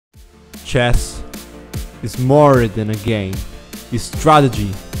Chess is more than a game. It's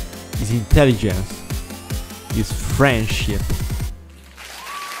strategy, it's intelligence, it's friendship.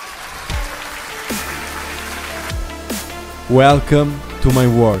 Welcome to my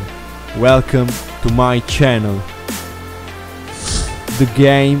world. Welcome to my channel. The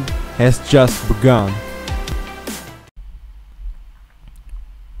game has just begun.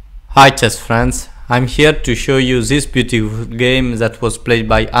 Hi chess friends, I'm here to show you this beautiful game that was played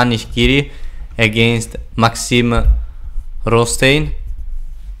by Anish Giri against Maxim Rodshtein.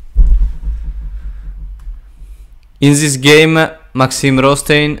 In this game, Maxim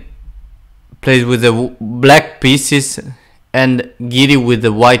Rodshtein plays with the black pieces and Giri with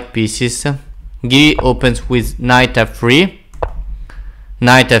the white pieces. Giri opens with knight f3,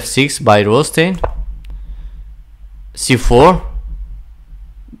 knight f6 by Rodshtein, c4,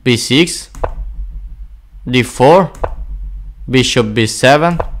 b6, d4, bishop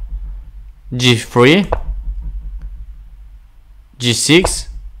b7, g3, g6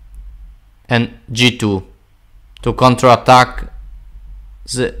 and g2 to counterattack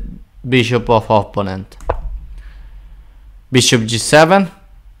the bishop of opponent. Bishop g7,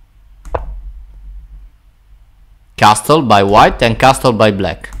 castle by white and castle by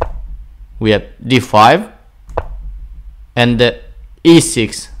black. We have d5 and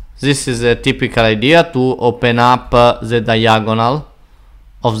e6. This is a typical idea to open up the diagonal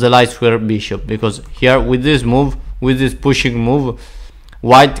of the light square bishop, because here with this move, with this pushing move,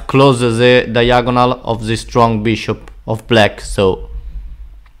 white closes the diagonal of the strong bishop of black. So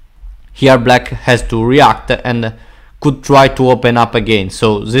here black has to react and could try to open up again.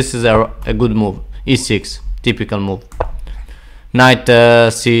 So this is a good move. e6, typical move. Knight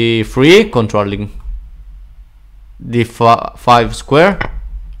c3, controlling d5 square,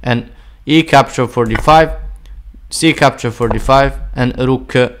 and e capture for d5, c capture for d5, and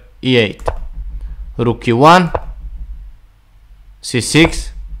rook e8, rook e1, c6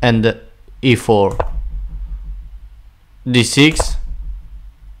 and e4, d6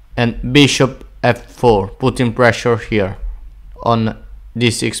 and bishop f4, putting pressure here on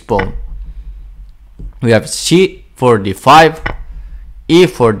d6 pawn. We have c for d5, e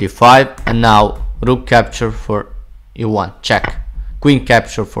for d5, and now rook capture for e1, check, queen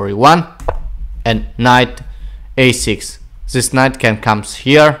capture for e1, and knight a6. This knight can come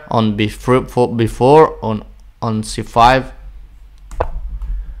here on before on c5,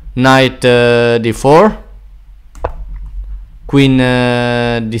 knight d4, queen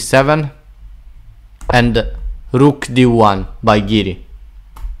d7 and rook d1 by Giri.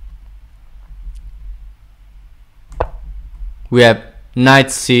 We have knight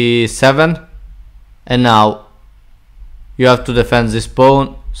c7, and now you have to defend this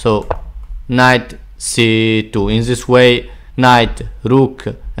pawn, so knight c2. In this way, knight, rook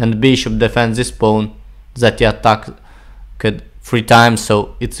and bishop defend this pawn that he attacked 3 times,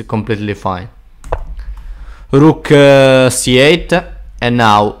 so it's completely fine. Rook c8, and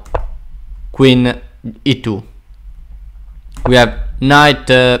now queen e2. We have knight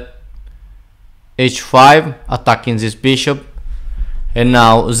h5 attacking this bishop, and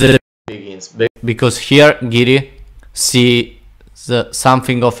now the begins, because here Giri see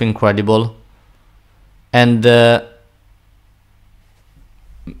something of incredible and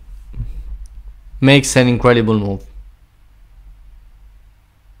makes an incredible move.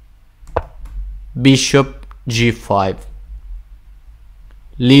 Bishop g5,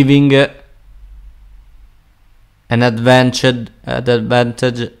 leaving an advantage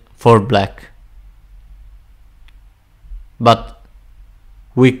for black, but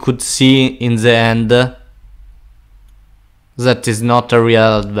we could see in the end that is not a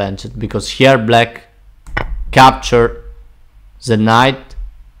real advantage, because here black capture the knight,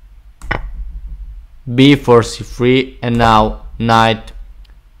 b4 c3, and now knight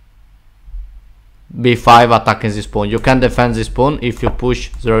b5 attacking this pawn. You can defend this pawn. If you push,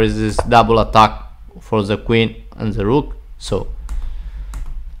 there is this double attack for the queen and the rook. So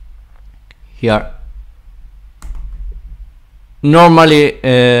here normally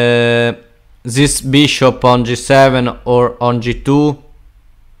this bishop on g7 or on g2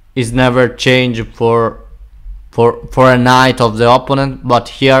 is never changed for a knight of the opponent, but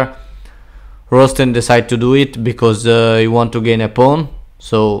here Rodshtein decided to do it because he want to gain a pawn,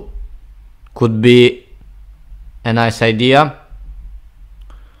 so could be a nice idea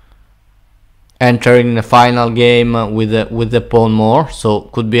entering the final game with the pawn more, so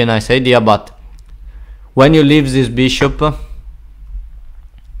could be a nice idea. But when you leave this bishop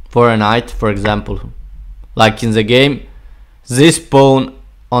for a knight, for example, like in the game, this pawn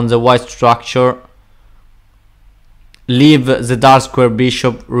on the white structure leave the dark square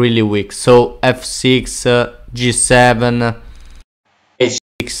bishop really weak. So f6, g7,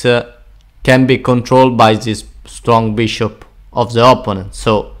 h6 can be controlled by this strong bishop of the opponent.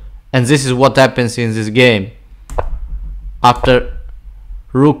 So, and this is what happens in this game. After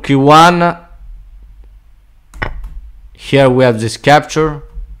rook e1, here we have this capture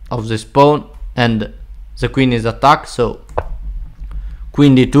of this pawn and the queen is attacked. So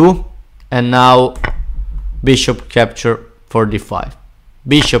queen d2, and now bishop capture for d5,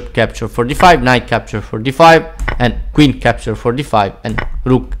 bishop capture for d5, knight capture for d5, and queen capture for d5, and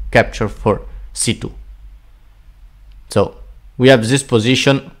rook capture for c2. So we have this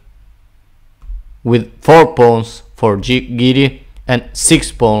position with 4 pawns for Giri and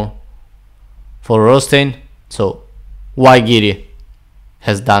 6 pawns for Rodshtein. So why Giri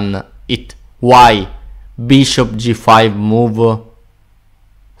has done it? Why bishop g5 move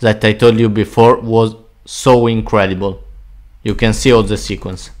that I told you before was so incredible? You can see all the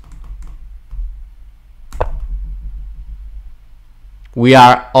sequence. We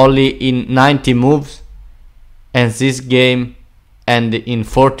are only in 90 moves and this game ended in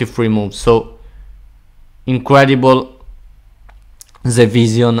 43 moves. So incredible the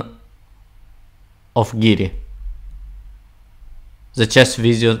vision of Giri. The chess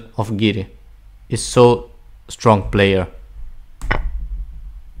vision of Giri is so strong player,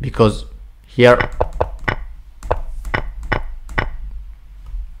 because here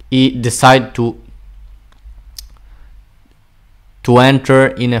he decided to enter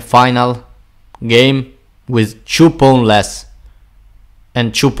in a final game with 2 pawns less,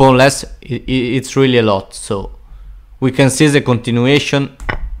 and 2 pawns less it's really a lot. So we can see the continuation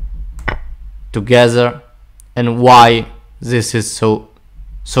together and why this is so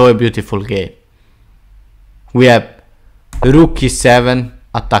a beautiful game. We have rook e7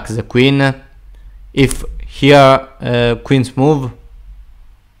 attacks the queen. If here queen's move,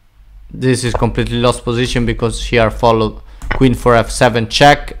 this is completely lost position, because here followed queen for f7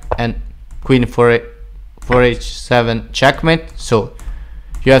 check and queen for h7 checkmate. So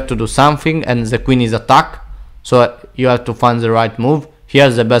you have to do something, and the queen is attacked, so you have to find the right move. Here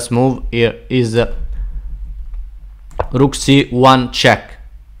the best move here is rook c1 check.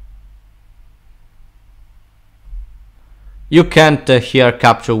 You can't here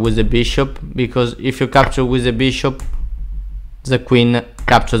capture with the bishop, because if you capture with the bishop, the queen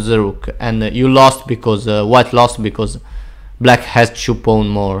captures the rook, and you lost because white lost because black has 2 pawns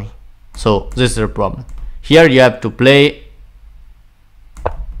more. So this is a problem. Here you have to play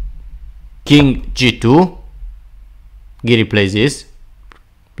king g2. Giri plays this,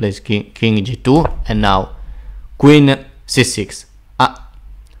 plays king g2, and now queen c6.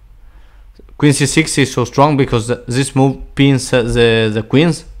 Queen c6 is so strong because this move pins the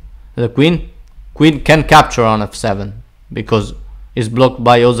queen. Queen can capture on f7 because it's blocked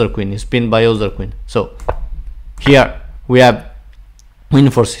by other queen, it's pinned by other queen. So here we have queen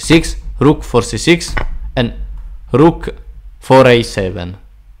for c6, rook for c6, and rook for a7.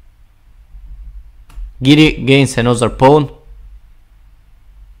 Giri gains another pawn,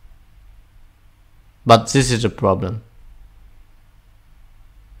 but this is a problem,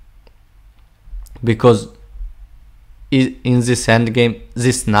 because in this endgame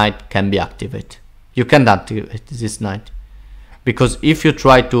this knight can be activated. You can't activate this knight, because if you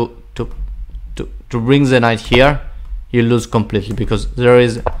try to bring the knight here, you lose completely, because there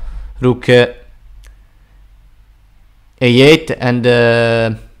is rook a8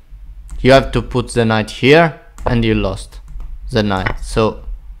 and you have to put the knight here, and you lost the knight, so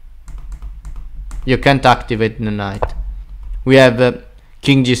you can't activate the knight. We have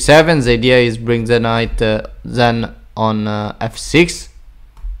king g7. The idea is bring the knight then on f6.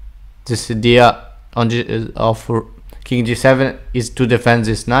 This idea on of king g7 is to defend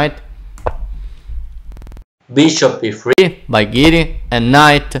this knight. Bishop e3 by Giri, and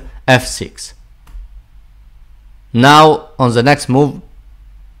knight f6. Now on the next move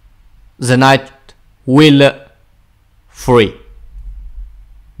the knight will free,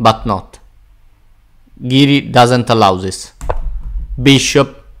 but not. Giri doesn't allow this.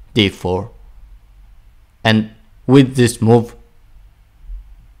 Bishop d4, and with this move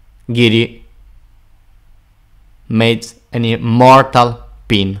Giri made an immortal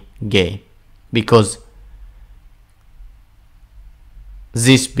pin game, because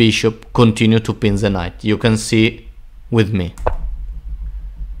this bishop continued to pin the knight. You can see with me.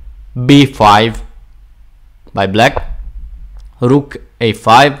 b5 by black, rook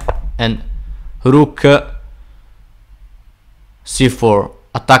a5, and rook c4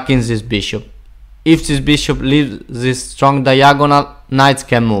 attacking this bishop. If this bishop leaves this strong diagonal, knights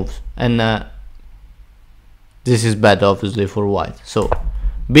can move, and This is bad obviously for white. So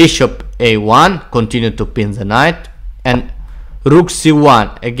bishop a1 continue to pin the knight, and rook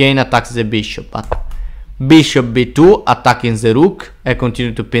c1 again attacks the bishop, but bishop b2 attacking the rook and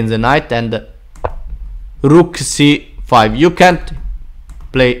continue to pin the knight, and rook c5. You can't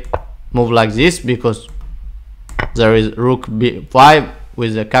play move like this because there is rook b5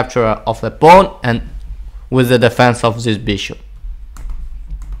 with the capture of a pawn and with the defense of this bishop.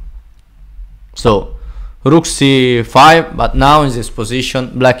 So rook c5, but now in this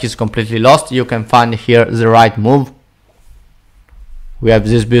position black is completely lost. You can find here the right move. We have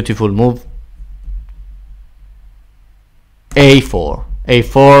this beautiful move, a4.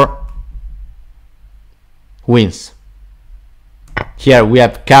 a4 wins. Here we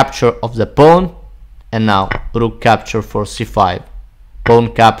have capture of the pawn, and now rook capture for c5,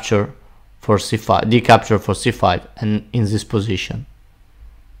 pawn capture for c5, d capture for c5, and in this position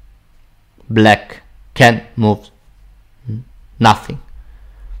black can move nothing.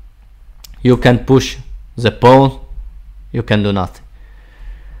 You can push the pawn, you can do nothing.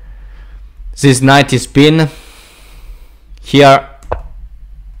 This knight is pinned. Here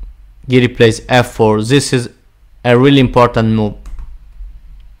Giri plays f4. This is a really important move.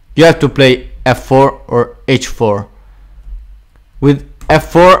 You have to play f4 or h4. With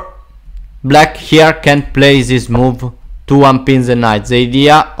f4 black here can play this move to unpin the knight. The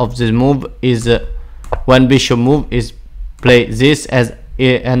idea of this move is when bishop move is play this as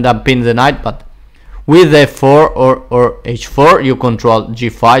and unpin the knight, but with f4 or h4 you control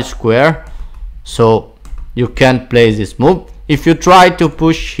g5 square, so you can't play this move. If you try to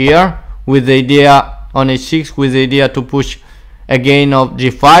push here with the idea on h6 with the idea to push again of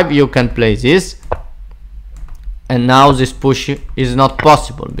g5, you can play this, and now this push is not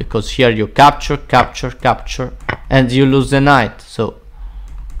possible because here you capture and you lose the knight. So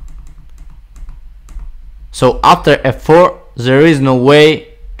after f4 there is no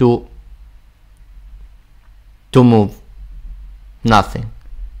way to move, nothing.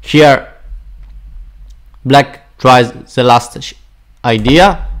 Here black tries the last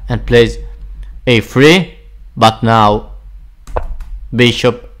idea and plays a3, but now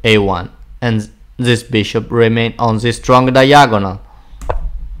bishop a1, and this bishop remain on this strong diagonal.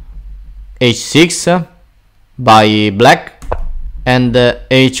 h6 by black and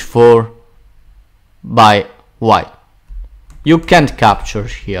h4 by white. You can't capture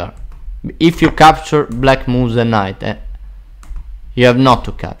here. If you capture, black moves the knight, and you have not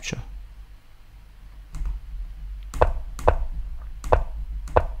to capture.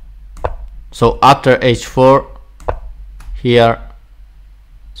 So after h4 here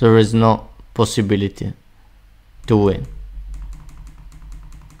there is no possibility to win.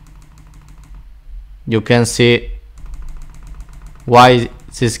 You can see why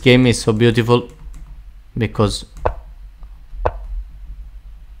this game is so beautiful, because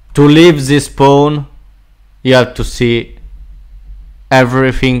to leave this pawn you have to see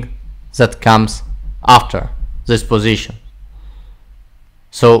everything that comes after this position.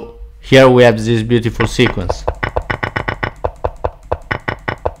 So here we have this beautiful sequence.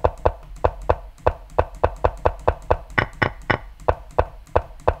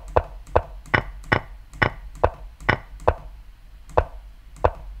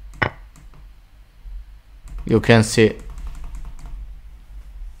 You can see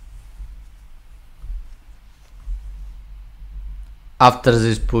after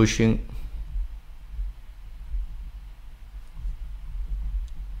this pushing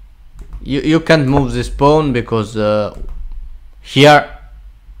you can't move this pawn because here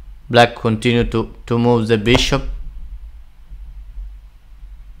black continue to move the bishop,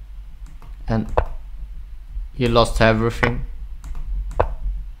 and you lost everything.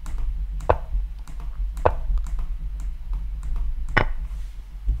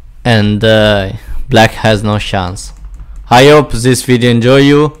 And black has no chance. I hope this video enjoy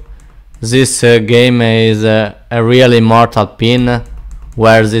you. This game is a real immortal pin,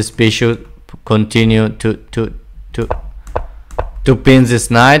 where this bishop continue to pin this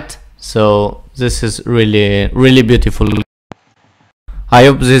knight. So this is really beautiful. I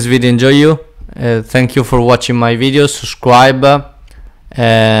hope this video enjoy you. Thank you for watching my video. Subscribe,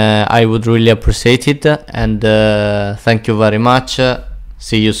 I would really appreciate it, and thank you very much.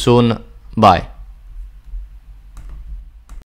 See you soon. Bye.